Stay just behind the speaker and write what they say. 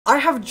I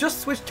have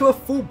just switched to a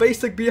full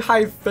basic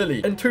beehive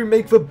filly, and to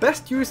make the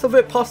best use of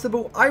it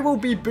possible, I will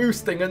be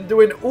boosting and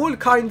doing all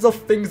kinds of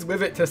things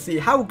with it to see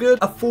how good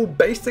a full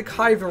basic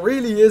hive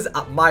really is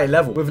at my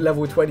level, with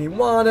level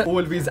 21,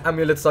 all these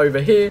amulets over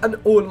here, and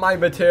all my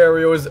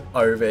materials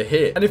over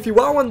here. And if you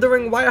are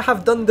wondering why I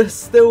have done this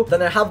still,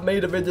 then I have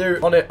made a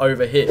video on it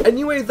over here.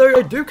 Anyway though,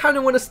 I do kind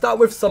of want to start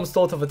with some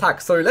sort of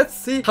attack, so let's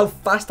see how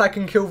fast I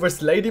can kill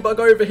this ladybug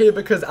over here,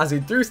 because as you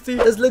do see,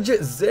 there's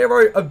legit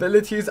 0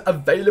 abilities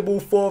available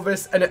for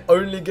this, and it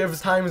only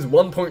gives times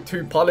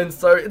 1.2 pollen,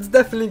 so it's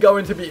definitely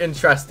going to be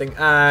interesting.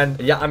 And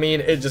yeah, I mean,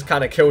 it just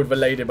kind of killed the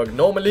ladybug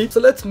normally, so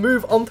let's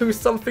move on to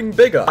something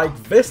bigger, like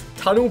this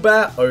tunnel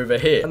bear over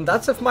here. And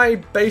that's if my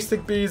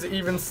basic bees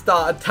even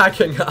start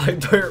attacking. I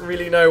don't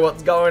really know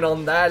what's going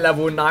on there.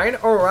 Level 9,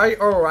 alright.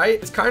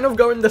 It's kind of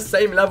going the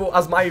same level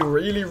as my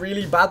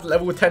really bad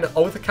level 10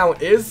 ult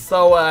account is,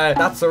 so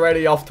that's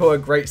already off to a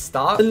great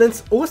start. And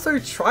let's also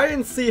try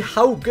and see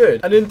how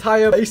good an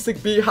entire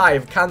basic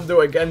beehive can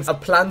do against a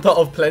planter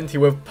of plenty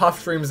with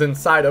puff shrooms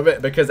inside of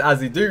it, because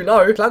as you do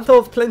know, planter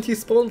of plenty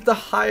spawns the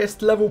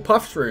highest level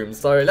puff shrooms.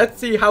 So let's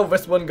see how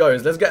this one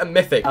goes. Let's get a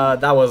mythic.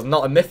 That was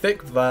not a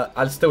mythic, but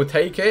I'll still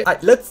take it.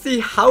 Let's see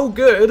how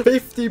good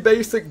 50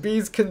 basic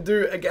bees can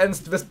do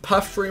against this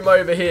puff shroom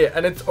over here,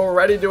 and it's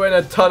already doing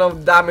a ton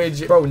of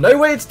damage. Bro, no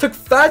way, it's took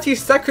 30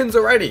 seconds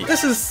already.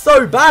 This is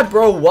so bad,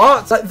 bro.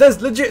 What? Like,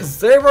 there's legit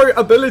 0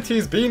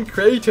 abilities being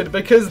created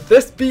because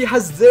this bee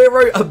has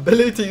 0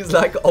 abilities.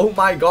 Like, oh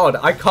my god,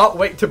 I can't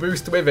wait to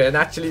boost with it and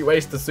actually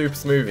waste the super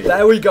smoothie.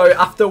 There we go.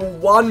 After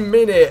 1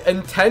 minute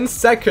and 10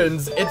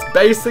 seconds, it's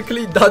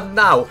basically done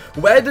now.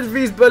 Where did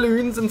these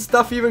balloons and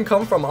stuff even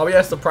come from? Oh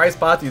yeah, surprise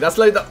party. That's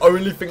like the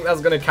only thing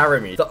that's gonna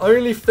carry me. The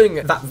only thing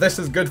that this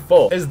is good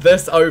for is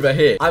this over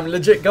here. I'm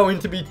legit going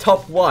to be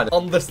top 1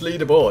 on this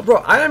leaderboard. Bro,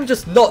 I am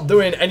just not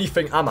doing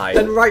anything, am I?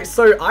 And right,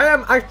 so I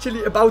am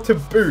actually about to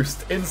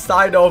boost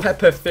inside of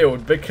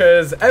Pepperfield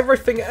because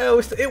everything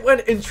else, it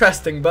went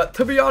interesting, but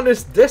to be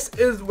honest, this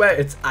is where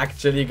it's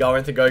actually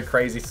going to go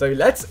crazy. So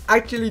let's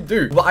actually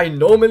do what I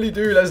normally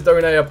do. Let's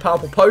donate a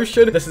purple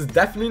potion. This is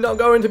definitely not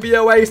going to be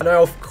a waste, and I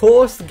of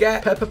course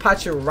get Pepper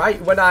Patch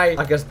right when I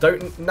guess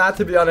don't. Nah,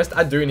 to be honest,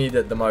 I do need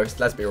it the most,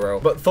 let's be real.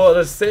 But for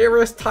the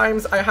serious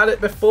times I had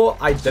it before,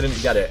 I didn't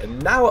get it,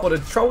 and now for the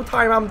troll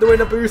time I'm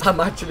doing a boost, I'm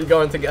actually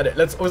going to get it.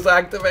 Let's also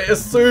activate a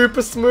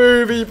super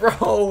smoothie,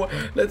 bro.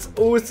 Let's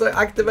also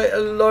activate a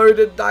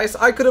loaded dice.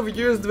 I could have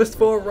used this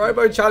for a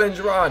robo challenge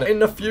run in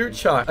the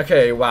future.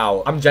 Okay,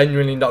 wow, I'm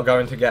genuinely not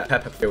going to get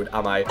Pepperfield,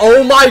 am I?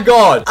 Oh my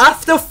god,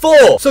 after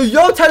 4. So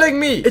you're telling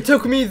me it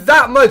took me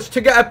that much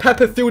to get a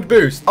Pepperfield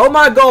boost? Oh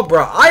my god,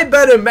 bro, I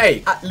better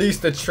make at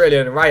least 1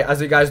 trillion, right?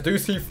 As you guys do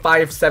see,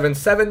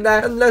 577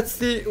 there, and let's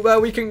see where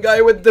we can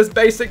go with this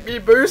basic bee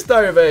boost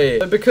over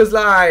here, because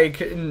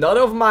like none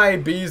of my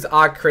bees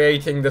are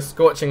creating the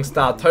scorching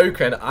star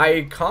token.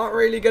 I can't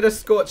really get a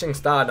scorching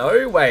star.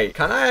 No, wait,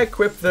 can I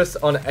equip this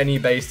on any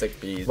basic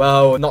bees?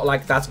 Well, not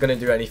like that's gonna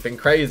do anything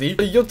crazy.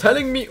 You're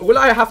telling me all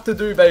I have to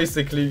do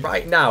basically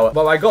right now,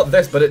 well, I got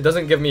this, but it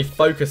doesn't give me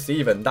focus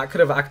even. That could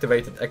have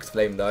activated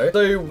X-Flame though.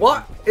 So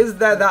what is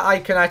there that I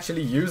can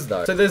actually use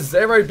though? So there's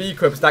 0 bee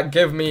equips that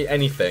give me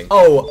anything.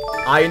 Oh,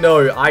 I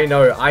know.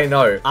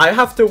 I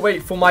have to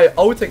wait for my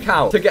ult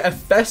account to get a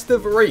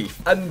festive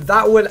wreath, and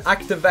that will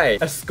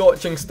activate a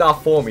scorching star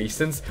for me,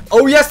 since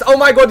oh yes, oh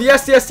my god,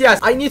 yes.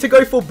 I need to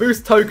go for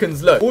boost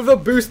tokens. Look, all the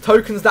boost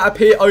tokens that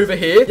appear over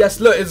here. Yes,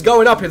 look, it's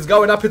going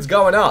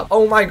up.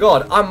 Oh my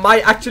god, I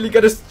might actually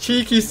get a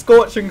cheeky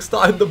scorching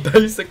star in the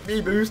basic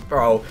bee boost,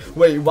 bro.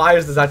 Wait, why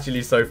is this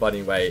actually so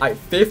funny? Wait, like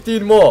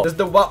 15 more. There's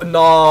the what?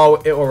 No,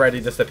 it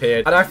already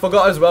disappeared. And I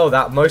forgot as well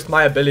that most of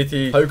my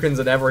ability tokens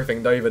and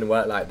everything don't even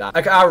work like that.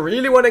 Like, I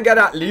really want to get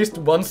at least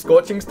 1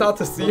 scorching star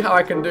to see how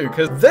I can do,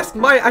 because this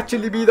might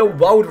actually be the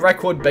world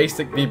record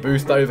basic bee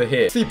boost over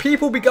here. See,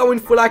 people be going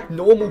for like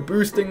normal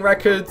boosting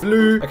records.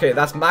 Blue, okay,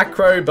 that's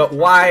macro, but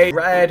white,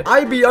 red.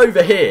 I be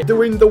over here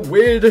doing the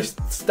weirdest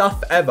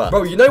stuff ever.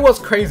 Bro, you know what's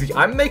crazy?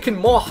 I'm making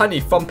more honey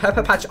from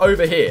Pepper Patch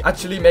over here.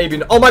 Actually,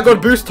 maybe. Oh my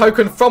god, boost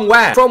token from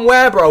where? From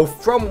where, bro?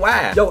 From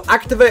where? Yo,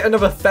 activate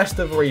another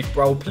festive wreath,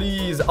 bro.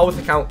 Please, ult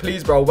account,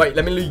 please, bro. Wait,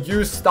 let me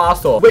use Star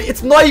Sword. Wait,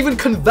 it's not even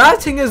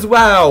converting as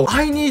well.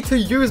 I need to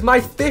use my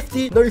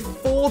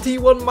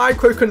 41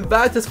 micro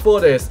converters for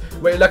this.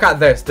 Wait, look at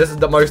this. This is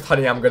the most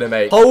honey I'm gonna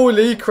make.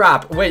 Holy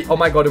crap. Wait, oh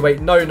my god,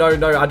 wait. No,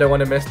 I don't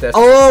want to miss this.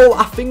 Oh,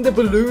 I think the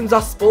balloons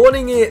are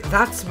spawning it.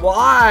 That's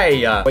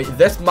why. Wait,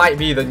 this might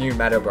be the new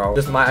meta, bro.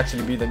 This might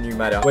actually be the new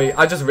meta. Wait,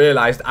 I just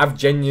realized I've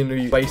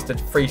genuinely wasted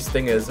 3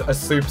 stingers, a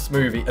super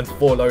smoothie, and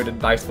 4 loaded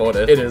dice for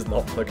this. It is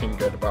not looking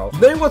good, bro.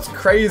 You know what's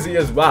crazy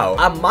as well?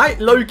 I might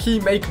low-key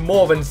make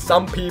more than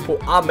some people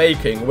are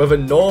making with a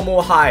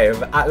normal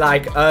hive at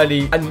like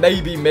early and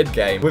maybe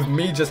mid-game, with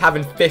me just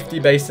having 50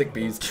 basic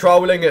bees,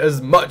 trolling it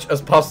as much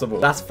as possible.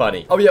 That's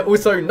funny. Oh yeah,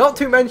 also not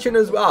to mention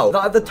as well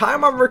that at the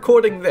time I'm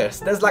recording this,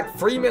 there's like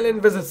 3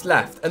 million visits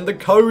left, and the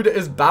code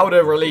is about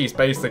to release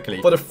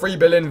basically for the 3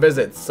 billion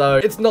visits. So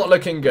it's not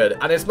looking good,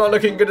 and it's not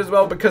looking good as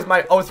well because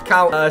my ult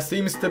count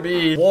seems to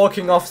be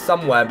walking off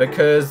somewhere,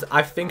 because guys,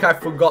 I think I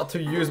forgot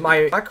to use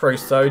my macro.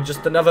 So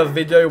just another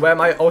video where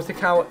my ult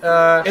account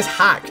is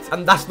hacked.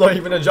 And that's not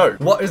even a joke.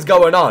 What is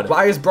going on?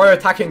 Why is bro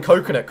attacking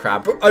coconut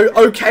crab?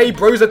 Okay,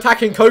 bro's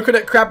attacking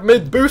coconut crab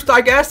mid boost,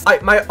 I guess.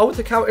 My ult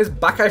account is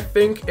back, I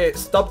think. It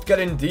stopped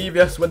getting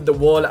devious with the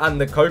wall and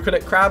the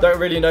coconut crab. Don't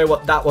really know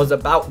what that was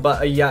about,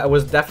 but yeah, it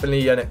was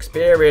definitely an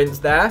experience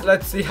there.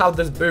 Let's see how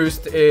this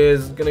boost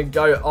is gonna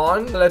go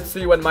on. Let's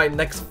see when my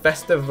next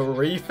festive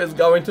reef is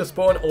going to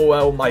spawn. Oh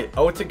well, my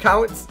ult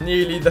account's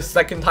nearly the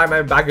second time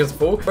my bag is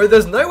full. Bro,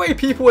 there's no way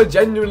people are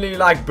genuinely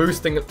like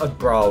boosting.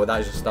 Bro,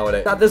 that just stole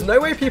it. Now, there's no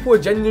way people were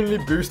genuinely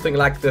boosting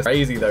like this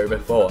crazy though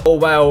before. Oh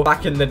well,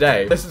 back in the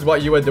day, this is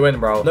what you were doing,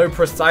 bro. No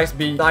precise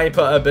beat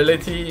sniper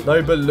ability,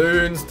 no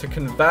balloons to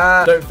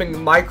convert. Don't think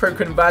micro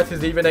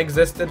converters even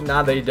existed.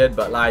 Nah, they did,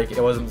 but like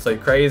it wasn't so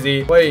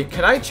crazy. Wait,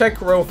 can I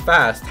check real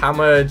fast how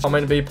much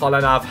be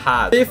Pollen I've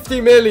had?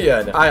 50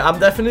 million. I'm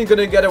definitely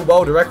gonna get a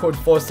world record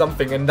for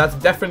something, and that's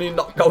definitely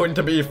not going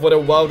to be for the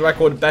world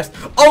record best.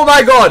 Oh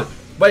my god!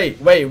 Wait.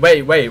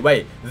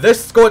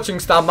 This Scorching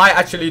Star might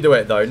actually do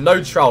it, though.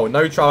 No troll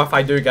if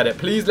I do get it.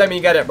 Please let me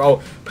get it,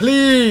 bro.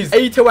 Please.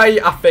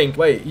 808, I think.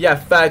 Wait, yeah,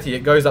 30. It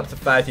goes up to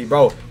 30,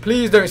 bro.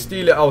 Please don't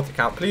steal it, ult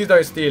account. Please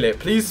don't steal it.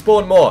 Please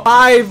spawn more.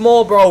 5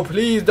 more, bro.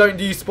 Please don't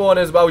despawn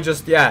as well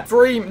just yet.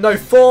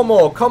 4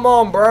 more. Come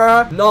on,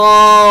 bruh.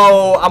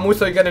 No. I'm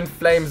also getting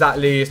flames at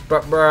least.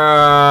 But,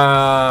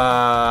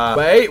 bruh.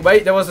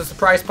 Wait. There was a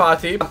surprise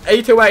party. I'm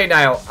 8 away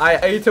now.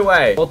 8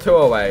 away. Or 2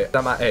 away.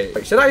 I'm at 8.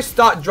 Wait, should I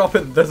start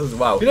dropping this as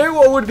well? You know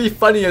what would be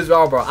funny as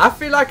well, bro? I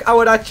feel like I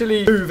would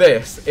actually do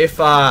this if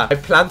I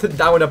planted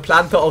down a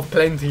planter of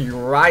plenty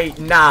right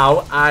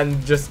now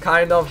and just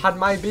kind of had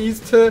my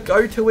bees to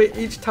go to it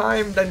each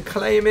time, then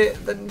claim it,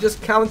 then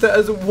just count it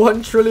as a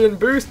 1 trillion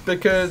boost,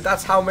 because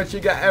that's how much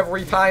you get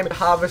every time you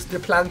harvest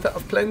your planter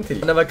of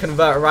plenty. Another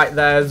convert right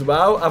there as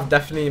well. I've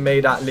definitely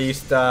made at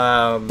least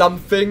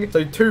something.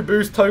 So 2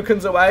 boost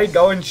tokens away,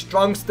 going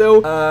strong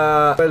still.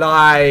 But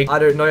like, I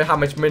don't know how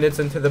much minutes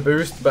into the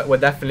boost, but we're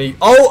definitely...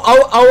 Oh,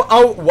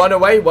 1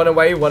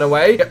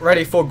 away. Get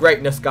ready for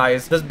greatness,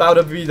 guys. This is about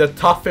to be the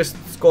toughest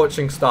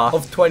Scorching Star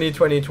of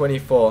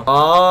 2020-24.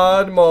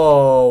 One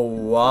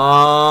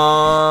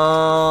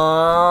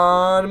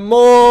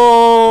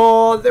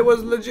more. It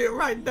was legit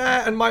right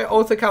there, and my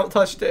ult account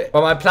touched it.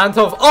 But my plant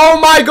of... Oh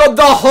my god,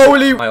 the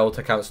holy... My ult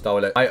account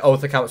stole it. My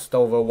ult account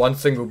stole the 1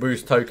 single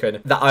boost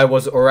token that I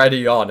was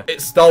already on.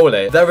 It stole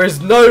it. There is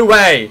no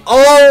way.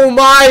 Oh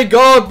my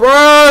god,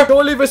 bro.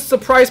 Surely this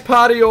surprise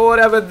party or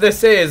whatever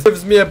this is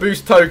gives me a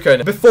boost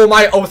token before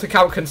my ult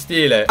account can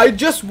steal it. I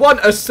just want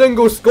a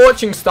single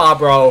Scorching Star,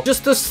 bro.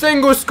 Just a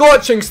single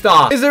Scorching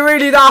Star. Is it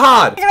really that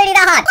hard?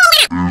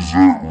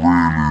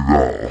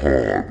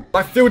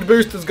 My field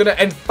boost is gonna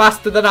end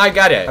faster than I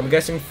get it. I'm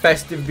guessing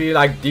festive be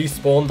like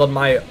despawned on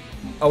my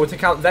ult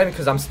account then,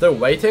 because I'm still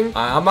waiting.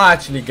 I might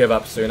actually give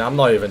up soon. I'm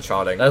not even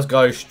trolling. Let's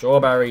go,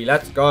 strawberry.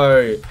 Let's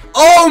go.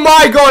 Oh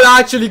my god, I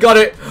actually got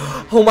it.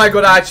 Oh my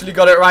god, I actually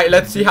got it right.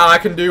 Let's see how I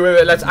can do with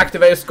it. Let's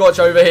activate a Scorch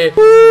over here.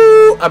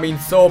 Woo! I mean,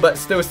 so, but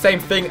still same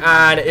thing,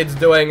 and it's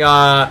doing,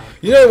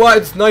 you know what?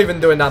 It's not even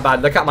doing that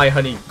bad. Look at my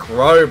honey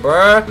grow,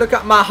 bro. Look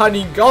at my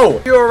honey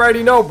go. You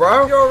already know,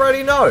 bro. You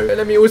already know. And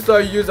let me also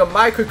use a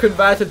micro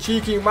converter,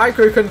 cheeky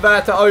micro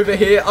converter over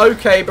here.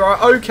 Okay, bro.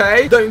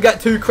 Okay. Don't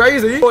get too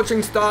crazy.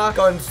 Scorching Star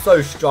going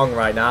so strong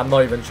right now. I'm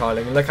not even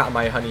trolling. Look at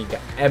my honey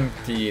get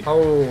emptied.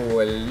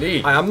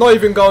 Holy. I'm not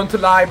even going to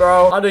lie,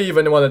 bro. I don't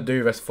even want to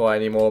do this for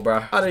anymore,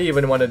 bro. I don't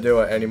even want to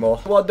do it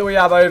anymore. What do we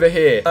have over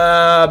here?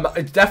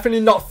 It's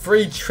definitely not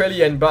 3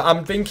 trillion, but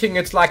I'm thinking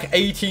it's like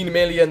 18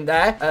 million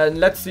there. And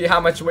let's see how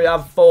much we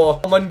have for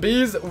common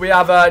bees. We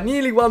have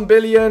nearly 1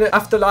 billion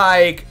after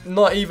like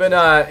not even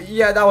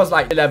yeah, that was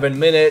like 11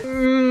 minutes.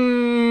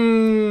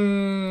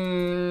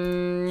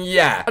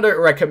 Yeah, I don't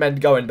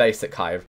recommend going basic hive.